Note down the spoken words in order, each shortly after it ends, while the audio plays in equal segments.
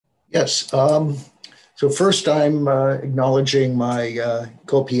Yes. So first, I'm acknowledging my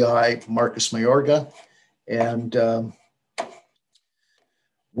co-PI, Marcus Mayorga, and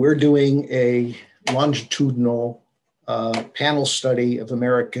we're doing a longitudinal panel study of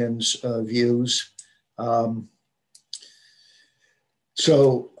Americans' views.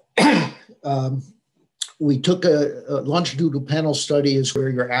 So we took a longitudinal panel study is where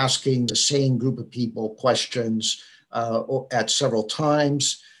you're asking the same group of people questions at several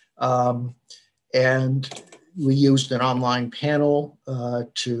times. And we used an online panel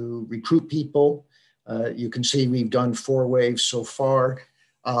to recruit people. You can see we've done 4 waves so far.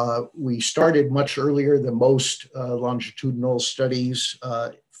 We started much earlier than most longitudinal studies,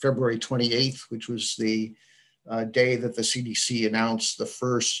 February 28th, which was the day that the CDC announced the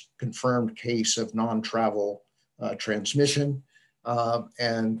first confirmed case of non-travel transmission.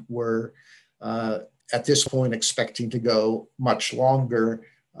 And we're at this point expecting to go much longer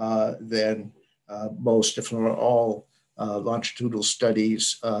than most, if not all, longitudinal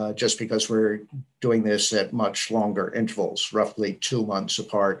studies, just because we're doing this at much longer intervals, roughly 2 months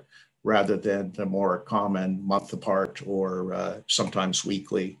apart, rather than the more common month apart or sometimes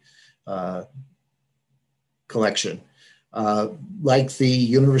weekly collection. Like the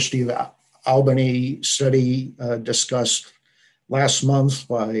University of Albany study discussed last month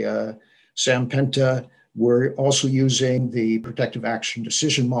by Sam Penta, we're also using the protective action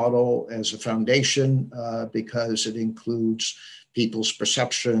decision model as a foundation because it includes people's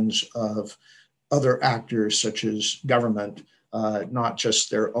perceptions of other actors such as government, not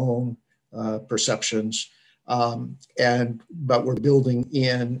just their own perceptions. But we're building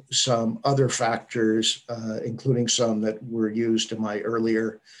in some other factors, including some that were used in my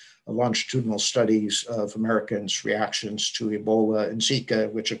earlier longitudinal studies of Americans' reactions to Ebola and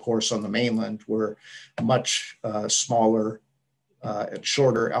Zika, which of course on the mainland were much smaller and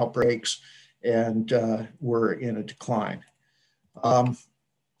shorter outbreaks and were in a decline.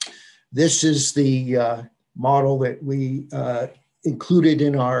 This is the model that we included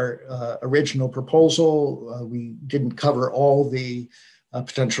in our original proposal. We didn't cover all the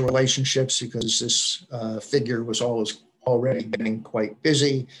potential relationships because this figure was already getting quite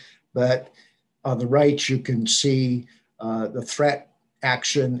busy. But on the right, you can see the threat,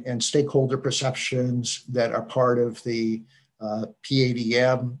 action, and stakeholder perceptions that are part of the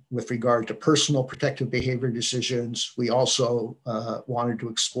PADM with regard to personal protective behavior decisions. We also wanted to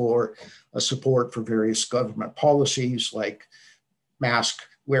explore support for various government policies like mask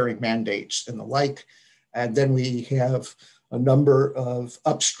wearing mandates and the like. And then we have a number of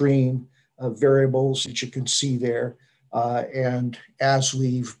upstream variables that you can see there. And as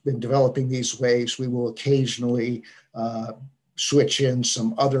we've been developing these waves, we will occasionally switch in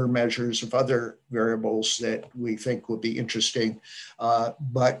some other measures of other variables that we think will be interesting.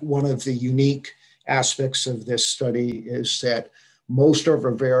 But one of the unique aspects of this study is that most of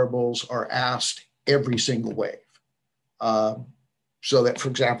our variables are asked every single wave. So that, for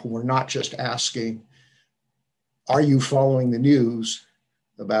example, we're not just asking, are you following the news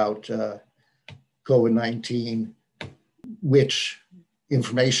about COVID-19? Which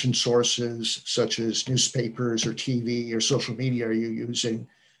information sources, such as newspapers or TV or social media, are you using?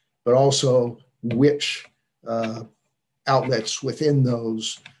 But also, which outlets within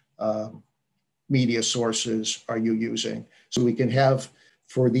those media sources are you using? So we can have,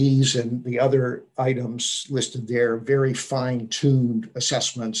 for these and the other items listed there, very fine-tuned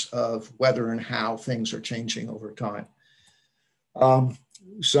assessments of whether and how things are changing over time.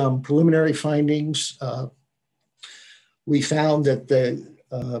 Some preliminary findings. We found that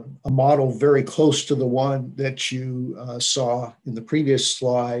a model very close to the one that you saw in the previous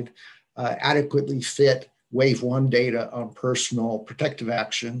slide adequately fit wave 1 data on personal protective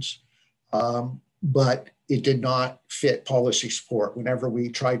actions, but it did not fit policy support. Whenever we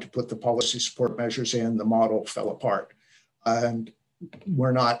tried to put the policy support measures in, the model fell apart. And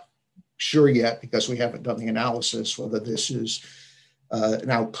we're not sure yet, because we haven't done the analysis, whether this is an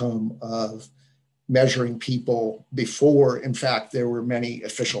outcome of measuring people before, in fact, there were many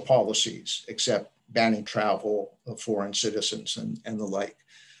official policies, except banning travel of foreign citizens and the like.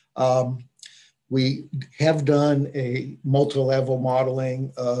 We have done a multi-level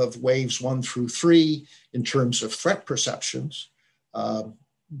modeling of waves 1 through 3 in terms of threat perceptions.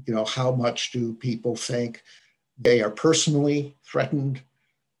 How much do people think they are personally threatened?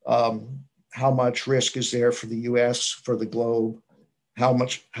 How much risk is there for the US, for the globe? How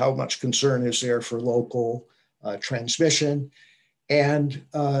much concern is there for local transmission? And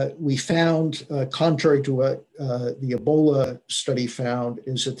we found, contrary to what the Ebola study found,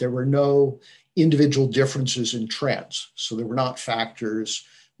 is that there were no individual differences in trends. So there were not factors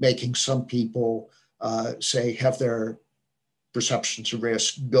making some people say have their perceptions of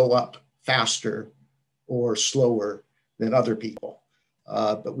risk go up faster or slower than other people.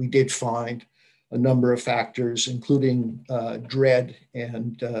 But we did find a number of factors, including dread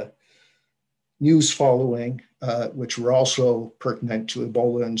and news following, which were also pertinent to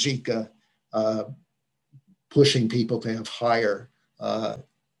Ebola and Zika, pushing people to have higher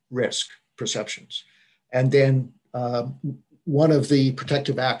risk perceptions. And then one of the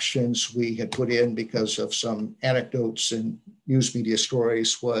protective actions we had put in because of some anecdotes and news media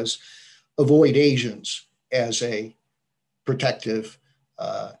stories was avoid Asians as a protective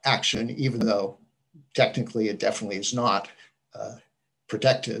action, even though technically it definitely is not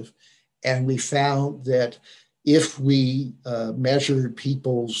protective. And we found that if we measured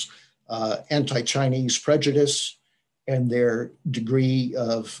people's anti-Chinese prejudice and their degree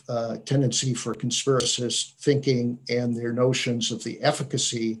of tendency for conspiracist thinking and their notions of the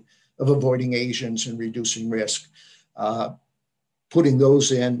efficacy of avoiding Asians and reducing risk, putting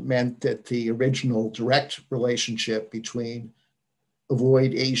those in meant that the original direct relationship between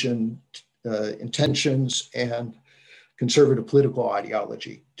avoid Asian intentions and conservative political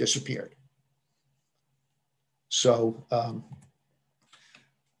ideology disappeared. So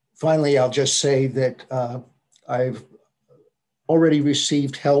finally, I'll just say that I've already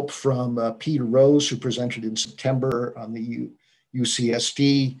received help from Peter Rose, who presented in September on the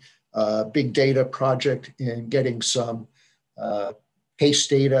UCSD big data project, in getting some case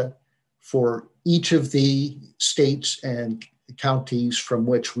data for each of the states and counties from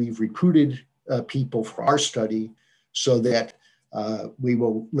which we've recruited people for our study, so that we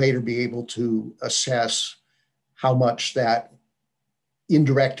will later be able to assess how much that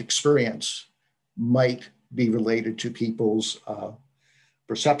indirect experience might be related to people's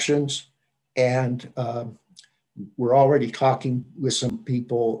perceptions. And we're already talking with some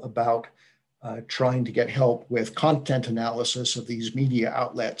people about trying to get help with content analysis of these media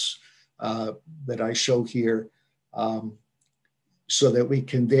outlets that I show here, so that we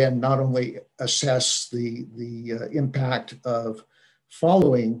can then not only assess the impact of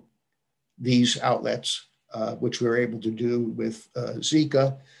following these outlets, which we were able to do with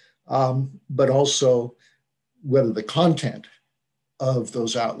Zika, but also whether the content of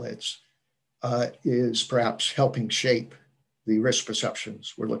those outlets is perhaps helping shape the risk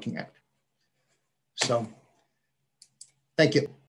perceptions we're looking at. So, thank you.